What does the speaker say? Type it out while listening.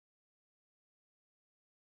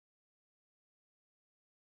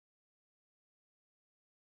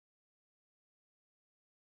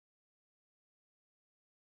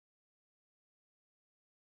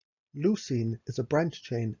Leucine is a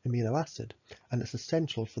branched-chain amino acid and is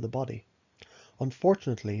essential for the body.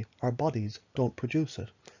 Unfortunately, our bodies don't produce it,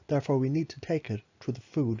 therefore we need to take it through the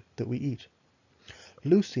food that we eat.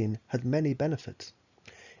 Leucine has many benefits.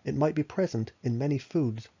 It might be present in many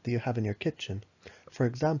foods that you have in your kitchen. For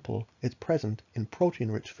example, it's present in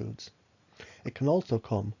protein-rich foods. It can also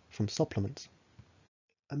come from supplements.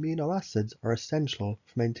 Amino acids are essential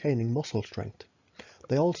for maintaining muscle strength.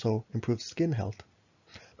 They also improve skin health.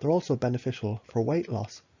 They're also beneficial for weight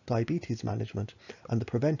loss, diabetes management, and the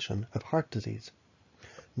prevention of heart disease.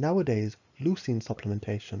 Nowadays, leucine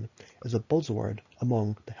supplementation is a buzzword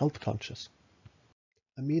among the health conscious.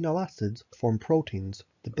 Amino acids form proteins,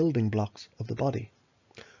 the building blocks of the body.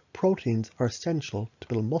 Proteins are essential to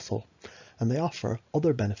build muscle, and they offer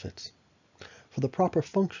other benefits. For the proper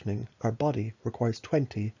functioning, our body requires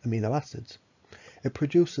 20 amino acids. It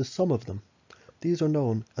produces some of them. These are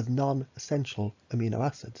known as non-essential amino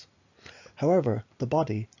acids. However, the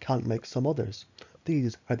body can't make some others.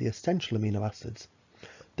 These are the essential amino acids.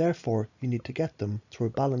 Therefore, you need to get them through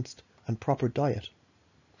a balanced and proper diet.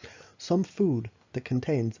 Some food that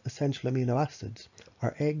contains essential amino acids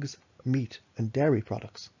are eggs, meat, and dairy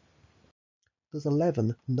products. There's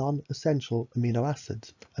 11 non-essential amino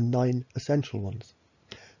acids and 9 essential ones.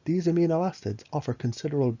 These amino acids offer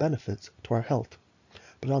considerable benefits to our health.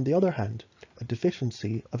 But on the other hand, a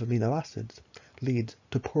deficiency of amino acids leads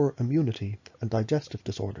to poor immunity and digestive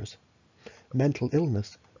disorders, mental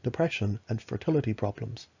illness, depression, and fertility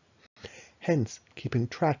problems. Hence, keeping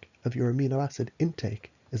track of your amino acid intake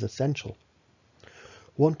is essential.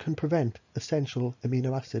 One can prevent essential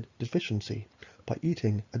amino acid deficiency by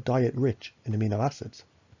eating a diet rich in amino acids.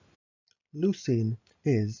 Leucine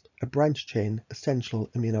is a branched-chain essential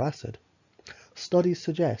amino acid. Studies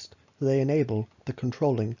suggest that they enable the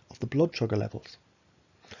controlling of the blood sugar levels.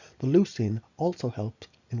 The leucine also helps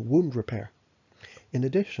in wound repair. In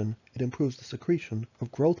addition, it improves the secretion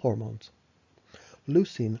of growth hormones.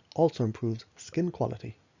 Leucine also improves skin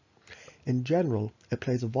quality. In general, it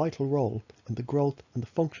plays a vital role in the growth and the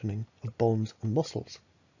functioning of bones and muscles.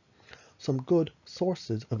 Some good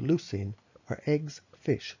sources of leucine are eggs,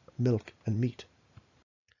 fish, milk, and meat.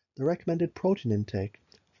 The recommended protein intake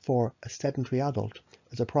for a sedentary adult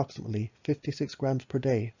is approximately 56 grams per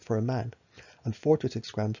day for a man and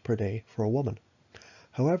 46 grams per day for a woman.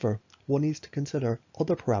 However, one needs to consider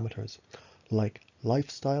other parameters like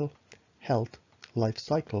lifestyle, health, life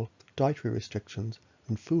cycle, dietary restrictions,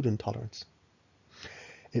 and food intolerance.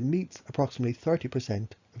 It meets approximately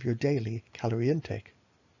 30% of your daily calorie intake.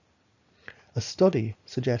 A study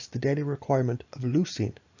suggests the daily requirement of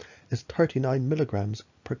leucine is 39 milligrams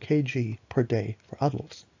per kg per day for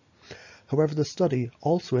adults. However, the study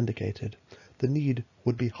also indicated the need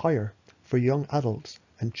would be higher for young adults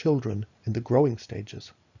and children in the growing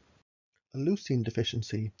stages. A leucine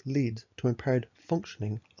deficiency leads to impaired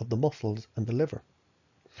functioning of the muscles and the liver.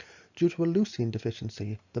 Due to a leucine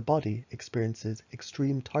deficiency, the body experiences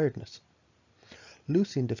extreme tiredness.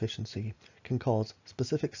 Leucine deficiency can cause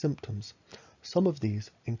specific symptoms. Some of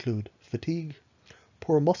these include fatigue,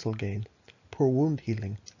 poor muscle gain, poor wound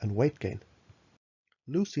healing, and weight gain.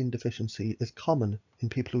 Leucine deficiency is common in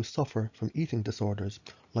people who suffer from eating disorders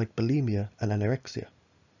like bulimia and anorexia.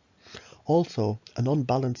 Also, an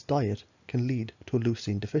unbalanced diet can lead to a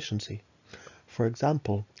leucine deficiency. For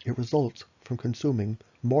example, it results from consuming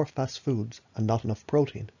more fast foods and not enough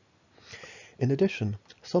protein. In addition,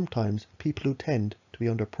 sometimes people who tend to be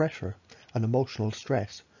under pressure and emotional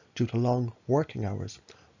stress due to long working hours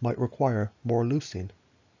might require more leucine.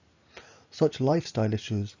 Such lifestyle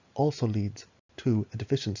issues also leads to a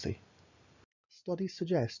deficiency. Studies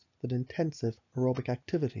suggest that intensive aerobic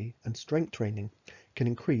activity and strength training can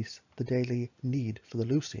increase the daily need for the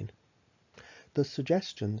leucine. There's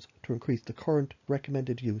suggestions to increase the current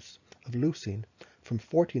recommended use of leucine from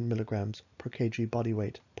 14 milligrams per kg body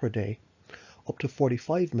weight per day up to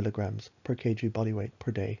 45 milligrams per kg body weight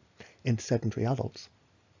per day in sedentary adults.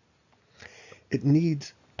 It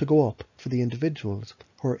needs to go up for the individuals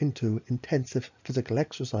who are into intensive physical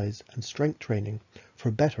exercise and strength training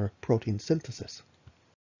for better protein synthesis.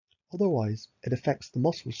 Otherwise, it affects the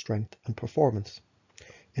muscle strength and performance.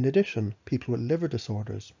 In addition, people with liver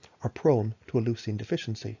disorders are prone to a leucine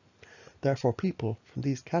deficiency. Therefore, people from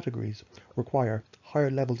these categories require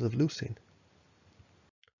higher levels of leucine.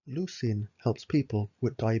 Leucine helps people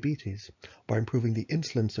with diabetes by improving the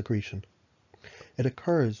insulin secretion. It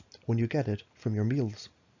occurs when you get it from your meals.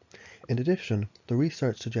 In addition, the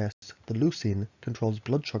research suggests that leucine controls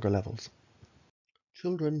blood sugar levels.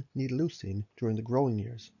 Children need leucine during the growing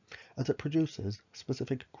years, as it produces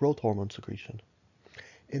specific growth hormone secretion.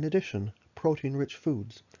 In addition, protein-rich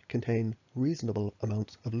foods contain reasonable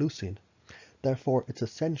amounts of leucine. Therefore, it's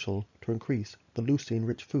essential to increase the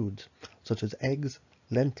leucine-rich foods, such as eggs,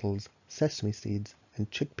 lentils, sesame seeds, and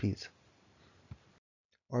chickpeas.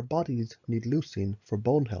 Our bodies need leucine for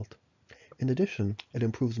bone health. In addition, it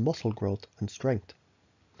improves muscle growth and strength.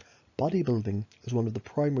 Bodybuilding is one of the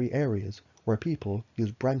primary areas where people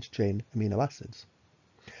use branched-chain amino acids.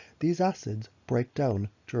 These acids break down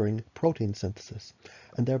during protein synthesis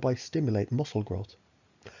and thereby stimulate muscle growth.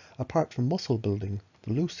 Apart from muscle building,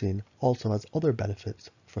 the leucine also has other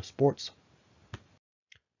benefits for sports.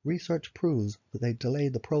 Research proves that they delay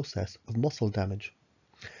the process of muscle damage.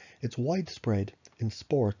 It's widespread in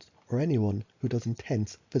sports or anyone who does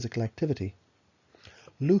intense physical activity.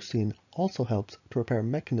 Leucine also helps to repair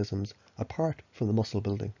mechanisms apart from the muscle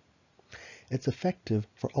building. It's effective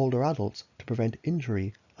for older adults to prevent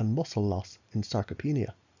injury and muscle loss in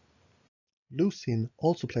sarcopenia. Leucine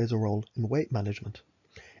also plays a role in weight management.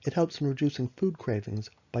 It helps in reducing food cravings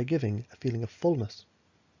by giving a feeling of fullness.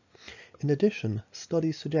 In addition,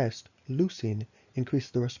 studies suggest leucine increases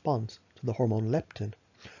the response to the hormone leptin,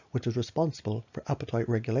 which is responsible for appetite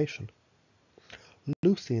regulation.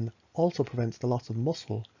 Leucine also prevents the loss of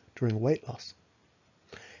muscle during weight loss.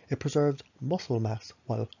 It preserves muscle mass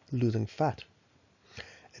while losing fat.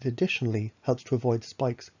 It additionally helps to avoid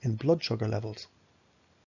spikes in blood sugar levels.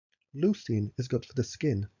 Leucine is good for the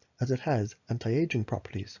skin as it has anti-aging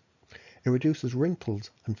properties. It reduces wrinkles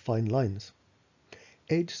and fine lines.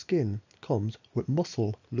 Aged skin comes with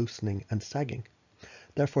muscle loosening and sagging.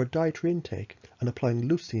 Therefore, dietary intake and applying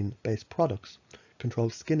leucine-based products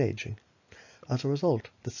controls skin aging. As a result,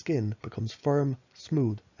 the skin becomes firm,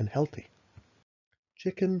 smooth, and healthy.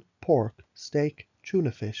 Chicken, pork, steak,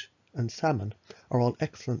 tuna fish, and salmon are all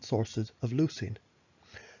excellent sources of leucine.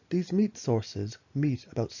 These meat sources meet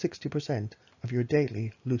about 60% of your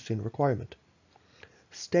daily leucine requirement.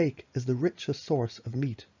 Steak is the richest source of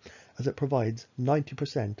meat, as it provides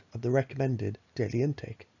 90% of the recommended daily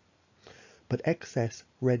intake. But excess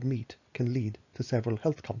red meat can lead to several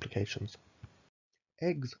health complications.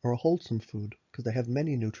 Eggs are a wholesome food because they have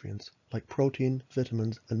many nutrients like protein,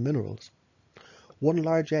 vitamins, and minerals. One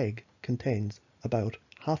large egg contains about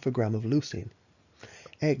half a gram of leucine.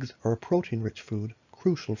 Eggs are a protein-rich food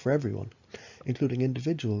crucial for everyone, including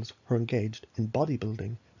individuals who are engaged in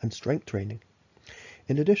bodybuilding and strength training.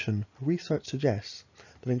 In addition, research suggests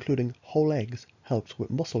that including whole eggs helps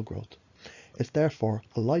with muscle growth. It's therefore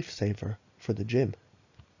a lifesaver for the gym.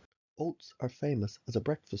 Oats are famous as a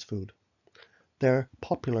breakfast food. They're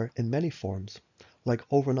popular in many forms, like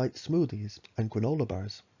overnight smoothies and granola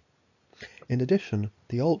bars. In addition,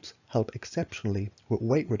 the oats help exceptionally with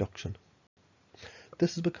weight reduction.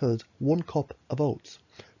 This is because 1 cup of oats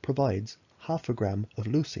provides half a gram of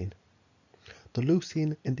leucine. The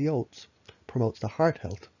leucine in the oats promotes the heart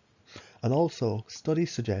health, and also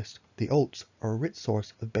studies suggest the oats are a rich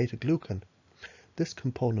source of beta-glucan. This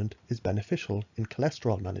component is beneficial in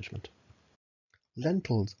cholesterol management.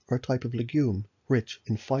 Lentils are a type of legume rich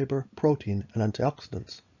in fiber, protein, and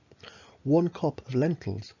antioxidants. 1 cup of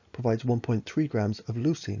lentils provides 1.3 grams of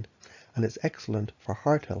leucine, and it's excellent for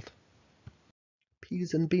heart health.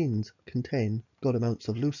 Peas and beans contain good amounts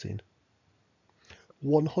of leucine.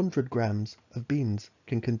 100 grams of beans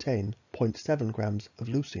can contain 0.7 grams of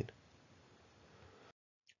leucine.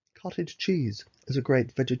 Cottage cheese is a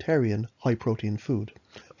great vegetarian high-protein food.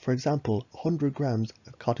 For example, 100 grams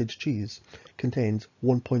of cottage cheese contains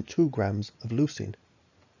 1.2 grams of leucine.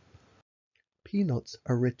 Peanuts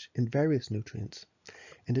are rich in various nutrients.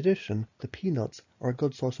 In addition, the peanuts are a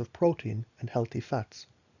good source of protein and healthy fats.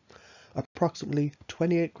 Approximately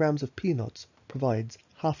 28 grams of peanuts provides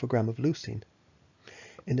half a gram of leucine.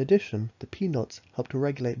 In addition, the peanuts help to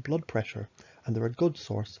regulate blood pressure and they're a good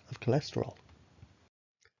source of cholesterol.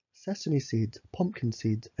 Sesame seeds, pumpkin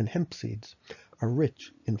seeds, and hemp seeds are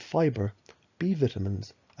rich in fiber, B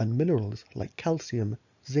vitamins, and minerals like calcium,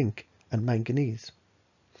 zinc, and manganese.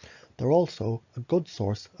 They're also a good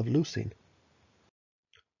source of leucine.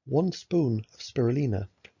 1 spoon of spirulina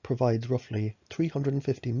provides roughly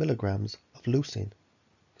 350 milligrams of leucine.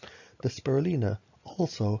 The spirulina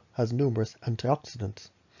also has numerous antioxidants,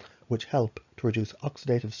 which help to reduce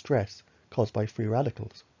oxidative stress caused by free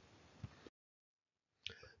radicals.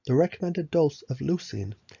 The recommended dose of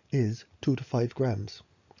leucine is 2 to 5 grams.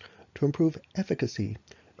 To improve efficacy,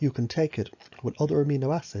 you can take it with other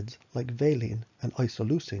amino acids like valine and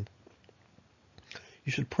isoleucine.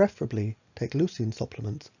 You should preferably take leucine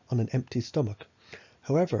supplements on an empty stomach.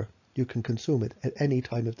 However, you can consume it at any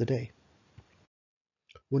time of the day.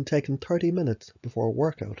 When taken 30 minutes before a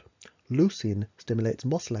workout, leucine stimulates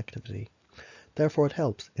muscle activity. Therefore it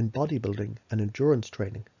helps in bodybuilding and endurance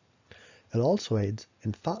training. It also aids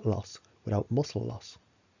in fat loss without muscle loss.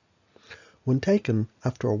 When taken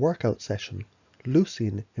after a workout session,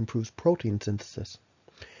 leucine improves protein synthesis.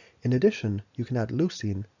 In addition, you can add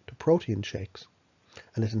leucine to protein shakes,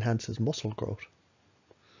 and it enhances muscle growth.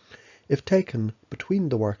 If taken between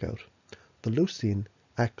the workout, the leucine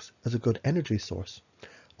acts as a good energy source.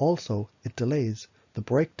 Also, it delays the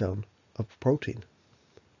breakdown of protein.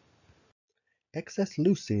 Excess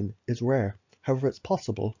leucine is rare, however it's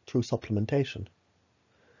possible through supplementation.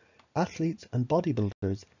 Athletes and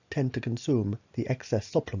bodybuilders tend to consume the excess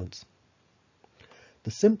supplements.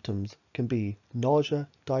 The symptoms can be nausea,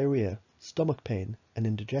 diarrhea, stomach pain, and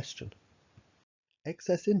indigestion.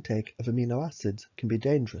 Excess intake of amino acids can be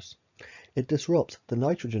dangerous. It disrupts the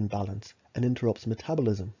nitrogen balance and interrupts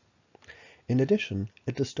metabolism. In addition,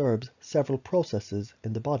 it disturbs several processes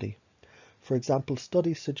in the body. For example,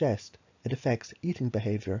 studies suggest it affects eating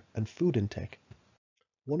behavior and food intake.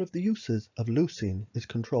 One of the uses of leucine is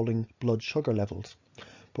controlling blood sugar levels,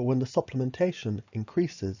 but when the supplementation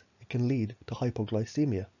increases, it can lead to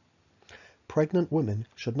hypoglycemia. Pregnant women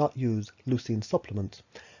should not use leucine supplements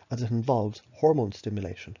as it involves hormone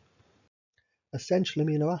stimulation. Essential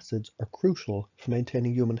amino acids are crucial for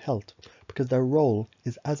maintaining human health because their role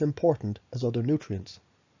is as important as other nutrients.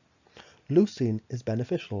 Leucine is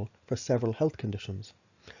beneficial for several health conditions.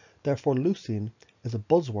 Therefore, leucine is a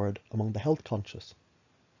buzzword among the health conscious.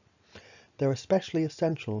 They're especially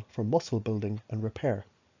essential for muscle building and repair.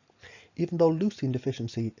 Even though leucine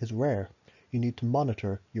deficiency is rare, you need to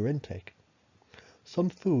monitor your intake. Some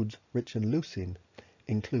foods rich in leucine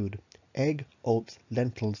include egg, oats,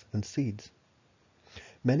 lentils, and seeds.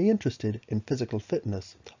 Many interested in physical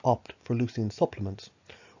fitness opt for leucine supplements,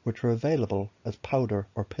 which are available as powder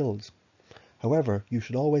or pills. However, you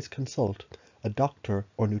should always consult a doctor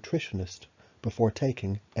or nutritionist before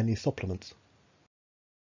taking any supplements.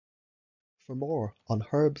 For more on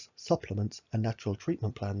herbs, supplements, and natural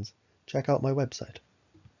treatment plans, check out my website.